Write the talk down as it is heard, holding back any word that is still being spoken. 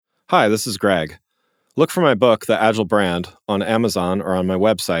Hi, this is Greg. Look for my book, The Agile Brand, on Amazon or on my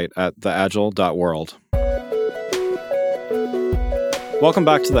website at theagile.world. Welcome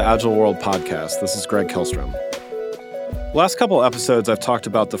back to the Agile World podcast. This is Greg Kihlstrom. Last couple episodes, I've talked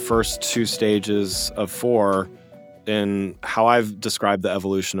about the first two stages of four in how I've described the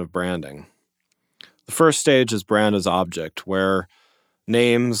evolution of branding. The first stage is brand as object, where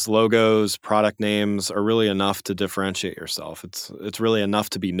names, logos, product names are really enough to differentiate yourself. It's really enough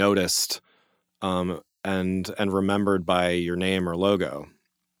to be noticed and remembered by your name or logo.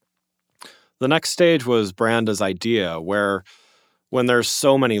 The next stage was brand as idea, where when there's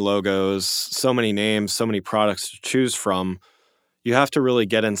so many logos, so many names, so many products to choose from, you have to really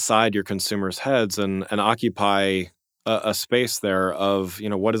get inside your consumers' heads and occupy a space there of,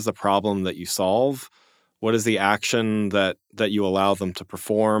 what is the problem that you solve? What is the action that you allow them to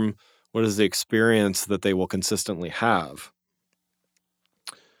perform? What is the experience that they will consistently have?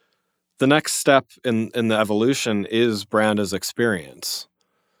 The next step in the evolution is brand as experience.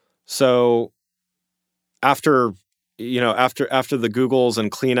 So after the Googles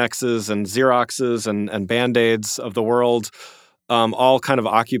and Kleenexes and Xeroxes and Band-Aids of the world all kind of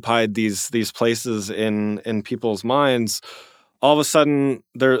occupied these places in people's minds, all of a sudden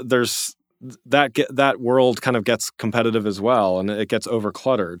there's that world kind of gets competitive as well, and it gets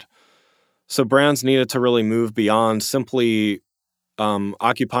overcluttered. So brands needed to really move beyond simply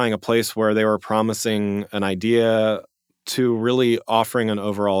occupying a place where they were promising an idea to really offering an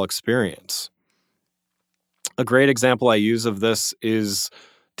overall experience. A great example I use of this is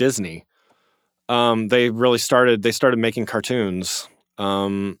Disney. They started making cartoons,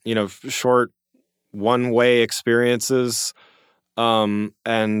 short one-way experiences. Started,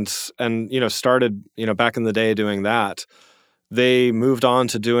 back in the day doing that. They moved on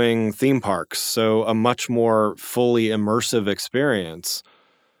to doing theme parks, so a much more fully immersive experience.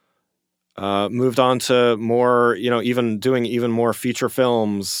 Moved on to more, even doing even more feature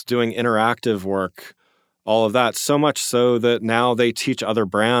films, doing interactive work, all of that. So much so that now they teach other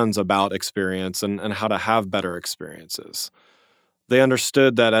brands about experience and how to have better experiences. They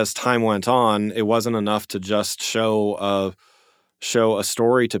understood that as time went on, it wasn't enough to just show a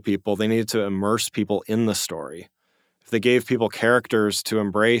story to people. They needed to immerse people in the story. If they gave people characters to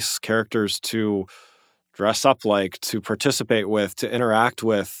embrace, characters to dress up like, to participate with, to interact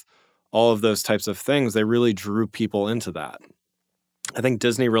with, all of those types of things, they really drew people into that. I think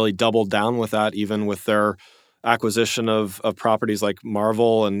Disney really doubled down with that, even with their acquisition of properties like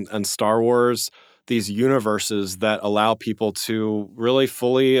Marvel and Star Wars, these universes that allow people to really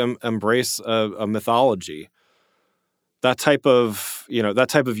fully embrace a mythology. That type of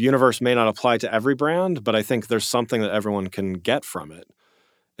universe may not apply to every brand, but I think there's something that everyone can get from it.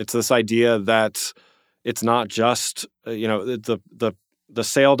 It's this idea that it's not just, the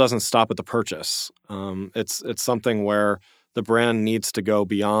sale doesn't stop at the purchase. It's something where the brand needs to go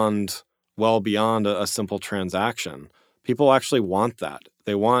well beyond a simple transaction. People actually want that.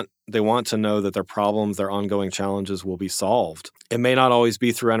 They want to know that their problems, their ongoing challenges will be solved. It may not always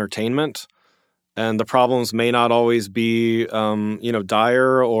be through entertainment. And the problems may not always be,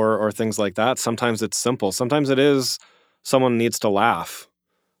 dire or things like that. Sometimes it's simple. Sometimes it is someone needs to laugh.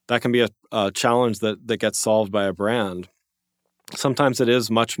 That can be a challenge that gets solved by a brand. Sometimes it is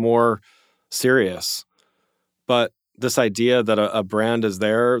much more serious. But this idea that a brand is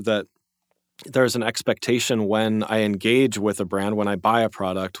there, that there's an expectation when I engage with a brand, when I buy a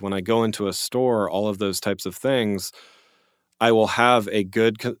product, when I go into a store, all of those types of things, I will have a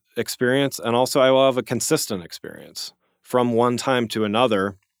good experience, and also I will have a consistent experience. From one time to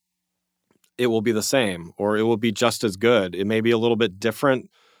another, it will be the same, or it will be just as good. It may be a little bit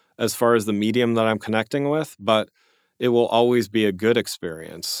different as far as the medium that I'm connecting with, but it will always be a good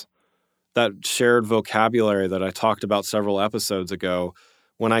experience. That shared vocabulary that I talked about several episodes ago,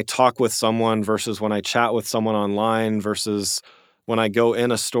 when I talk with someone versus when I chat with someone online versus when I go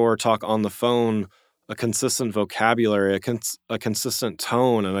in a store, talk on the phone, a consistent vocabulary, a consistent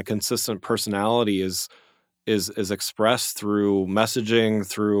tone, and a consistent personality is expressed through messaging,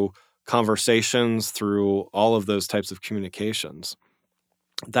 through conversations, through all of those types of communications.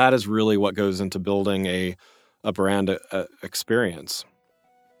 That is really what goes into building a brand experience.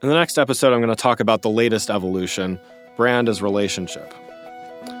 In the next episode, I'm going to talk about the latest evolution, brand as relationship.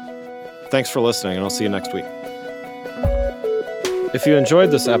 Thanks for listening, and I'll see you next week. If you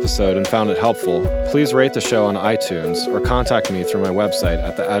enjoyed this episode and found it helpful, please rate the show on iTunes or contact me through my website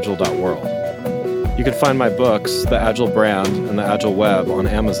at theagile.world. You can find my books, The Agile Brand and The Agile Web, on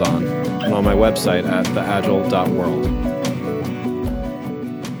Amazon and on my website at theagile.world.